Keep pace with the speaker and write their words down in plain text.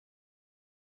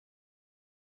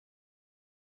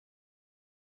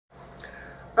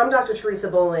I'm Dr.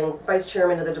 Teresa Bowling, Vice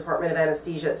Chairman of the Department of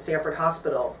Anesthesia at Stanford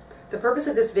Hospital. The purpose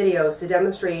of this video is to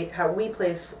demonstrate how we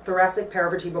place thoracic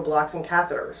paravertebral blocks and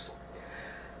catheters.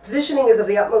 Positioning is of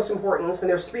the utmost importance, and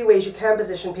there's three ways you can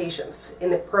position patients: in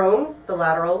the prone, the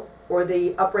lateral, or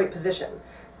the upright position.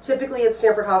 Typically at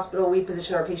Stanford Hospital, we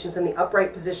position our patients in the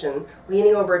upright position,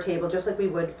 leaning over a table just like we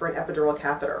would for an epidural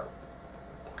catheter.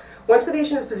 Once the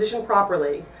patient is positioned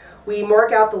properly, we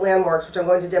mark out the landmarks, which I'm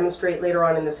going to demonstrate later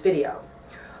on in this video.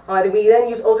 We then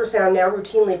use ultrasound now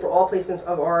routinely for all placements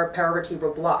of our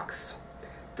paravertebral blocks.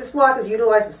 This block is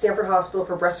utilized at Stanford Hospital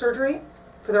for breast surgery,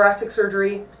 for thoracic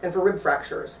surgery, and for rib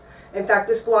fractures. In fact,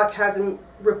 this block has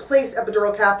replaced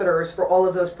epidural catheters for all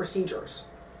of those procedures.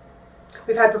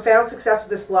 We've had profound success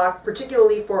with this block,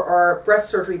 particularly for our breast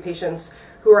surgery patients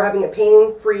who are having a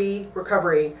pain-free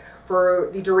recovery for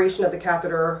the duration of the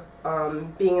catheter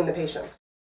being in the patient.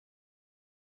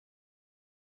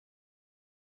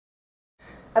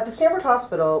 At the Stanford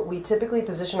Hospital, we typically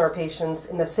position our patients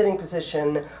in the sitting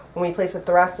position when we place a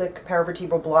thoracic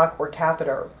paravertebral block or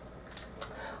catheter.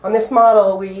 On this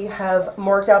model, we have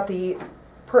marked out the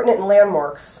pertinent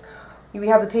landmarks. We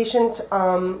have the patient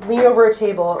lean over a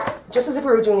table, just as if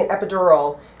we were doing an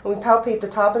epidural, and we palpate the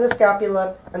top of the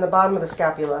scapula and the bottom of the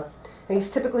scapula. And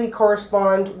these typically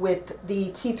correspond with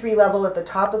the T3 level at the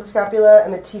top of the scapula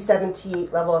and the T7,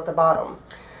 T8 level at the bottom.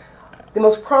 The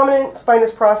most prominent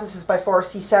spinous process is by far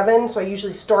C7, so I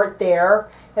usually start there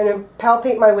and then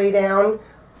palpate my way down,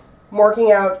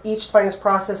 marking out each spinous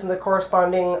process in the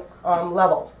corresponding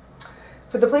level.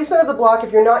 For the placement of the block,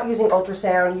 if you're not using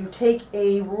ultrasound, you take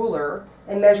a ruler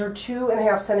and measure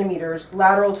 2.5 centimeters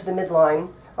lateral to the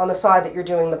midline on the side that you're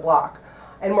doing the block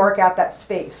and mark out that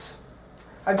space.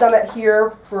 I've done that here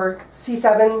for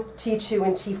C7, T2,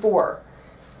 and T4.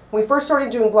 When we first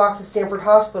started doing blocks at Stanford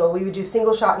Hospital, we would do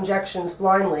single-shot injections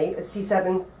blindly at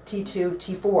C7, T2,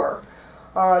 T4.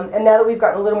 And now that we've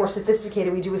gotten a little more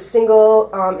sophisticated, we do a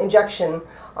single injection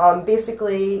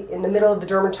basically in the middle of the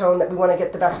dermatome that we want to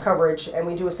get the best coverage, and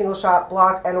we do a single-shot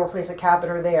block and or place a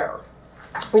catheter there.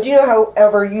 We do,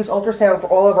 however, use ultrasound for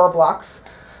all of our blocks.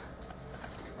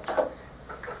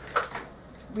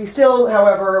 We still,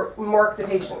 however, mark the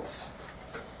patients.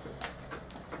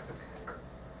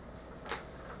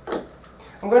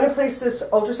 I'm going to place this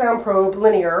ultrasound probe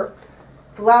linear,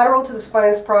 lateral to the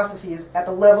spinous processes at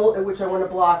the level at which I want to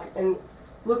block, and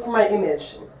look for my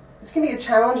image. This can be a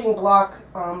challenging block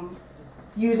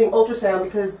using ultrasound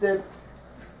because the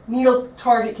needle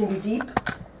target can be deep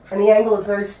and the angle is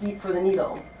very steep for the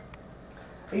needle.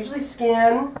 I usually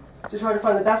scan to try to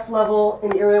find the best level in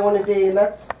the area I want to be, and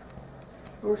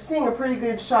we're seeing a pretty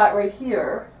good shot right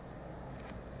here.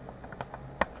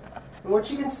 And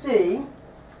what you can see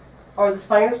are the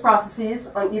spinous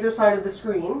processes on either side of the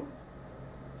screen,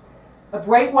 a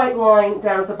bright white line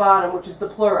down at the bottom, which is the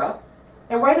pleura,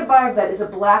 and right above that is a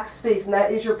black space, and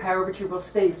that is your paravertebral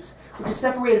space, which is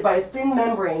separated by a thin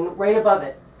membrane right above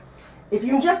it. If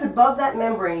you inject above that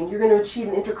membrane, you're going to achieve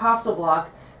an intercostal block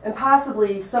and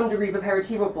possibly some degree of a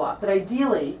paravertebral block, but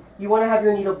ideally you want to have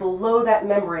your needle below that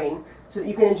membrane so that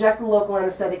you can inject the local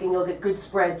anesthetic and you'll get good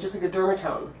spread, just like a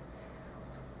dermatome.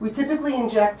 We typically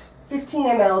inject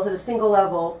 15 mLs at a single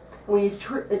level, and we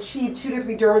achieve 2 to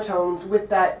 3 dermatomes with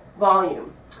that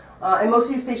volume. And most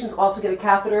of these patients also get a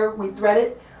catheter. We thread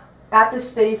it at this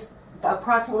space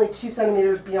approximately 2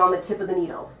 centimeters beyond the tip of the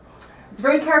needle. It's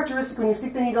very characteristic when you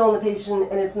stick the needle in the patient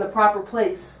and it's in the proper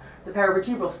place, the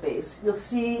paravertebral space. You'll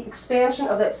see expansion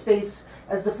of that space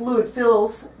as the fluid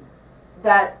fills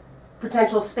that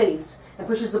potential space and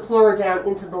pushes the pleura down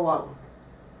into the lung.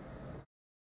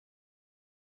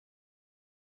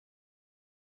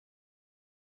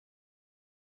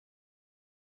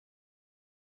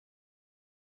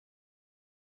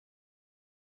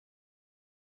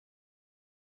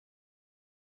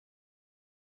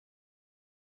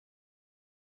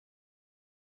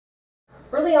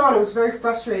 Early on, it was very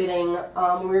frustrating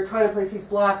when we were trying to place these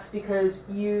blocks because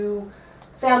you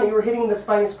found that you were hitting the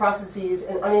spinous processes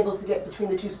and unable to get between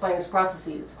the two spinous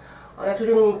processes. After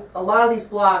doing a lot of these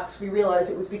blocks, we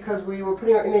realized it was because we were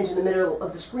putting our image in the middle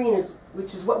of the screen,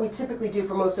 which is what we typically do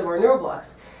for most of our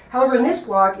neuroblocks. However, in this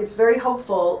block, it's very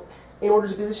helpful in order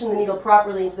to position the needle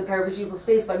properly into the paravertebral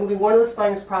space by moving one of the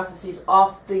spinous processes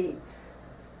off the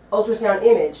ultrasound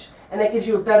image, and that gives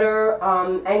you a better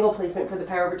angle placement for the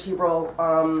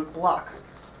paravertebral block.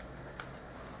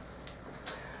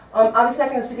 Obviously, I'm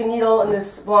going to stick a needle in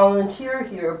this volunteer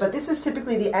here, but this is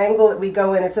typically the angle that we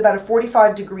go in. It's about a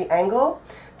 45-degree angle.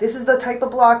 This is the type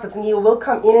of block that the needle will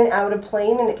come in and out of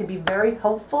plane, and it can be very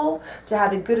helpful to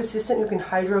have a good assistant who can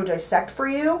hydrodissect for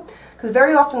you, because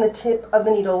very often the tip of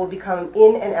the needle will become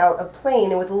in and out of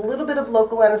plane, and with a little bit of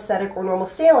local anesthetic or normal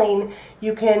saline,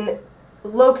 you can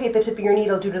locate the tip of your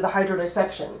needle due to the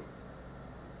hydrodissection.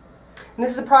 And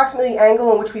this is approximately the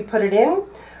angle in which we put it in.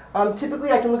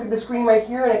 Typically I can look at the screen right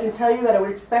here and I can tell you that I would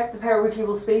expect the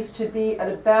paravertebral space to be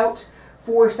at about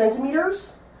 4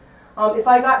 centimeters. If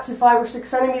I got to 5 or 6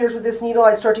 centimeters with this needle,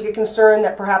 I'd start to get concerned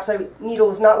that perhaps the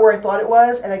needle is not where I thought it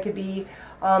was, and I could be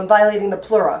violating the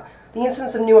pleura. The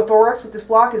incidence of pneumothorax with this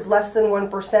block is less than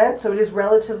 1%, so it is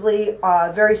relatively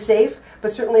very safe,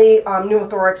 but certainly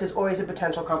pneumothorax is always a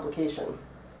potential complication.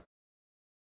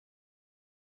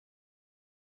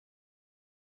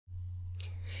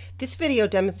 This video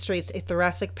demonstrates a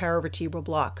thoracic paravertebral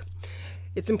block.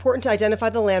 It's important to identify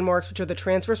the landmarks, which are the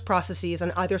transverse processes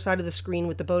on either side of the screen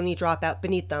with the bony dropout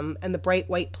beneath them and the bright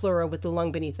white pleura with the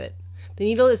lung beneath it. The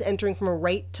needle is entering from a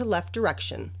right to left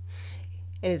direction,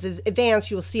 and as it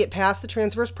advances, you will see it pass the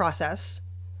transverse process,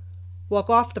 walk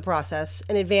off the process,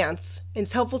 and advance. And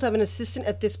it's helpful to have an assistant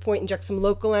at this point inject some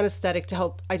local anesthetic to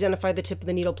help identify the tip of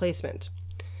the needle placement.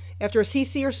 After a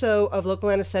cc or so of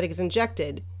local anesthetic is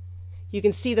injected, you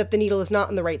can see that the needle is not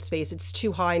in the right space. It's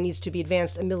too high and needs to be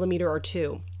advanced a millimeter or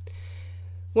 2.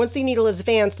 Once the needle is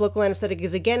advanced, local anesthetic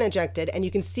is again injected, and you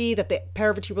can see that the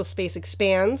paravertebral space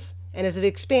expands, and as it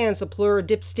expands, the pleura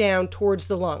dips down towards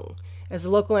the lung, as the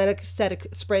local anesthetic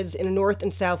spreads in a north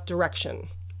and south direction.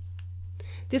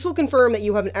 This will confirm that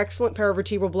you have an excellent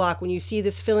paravertebral block when you see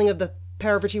this filling of the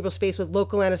paravertebral space with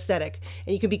local anesthetic,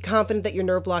 and you can be confident that your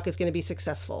nerve block is going to be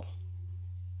successful.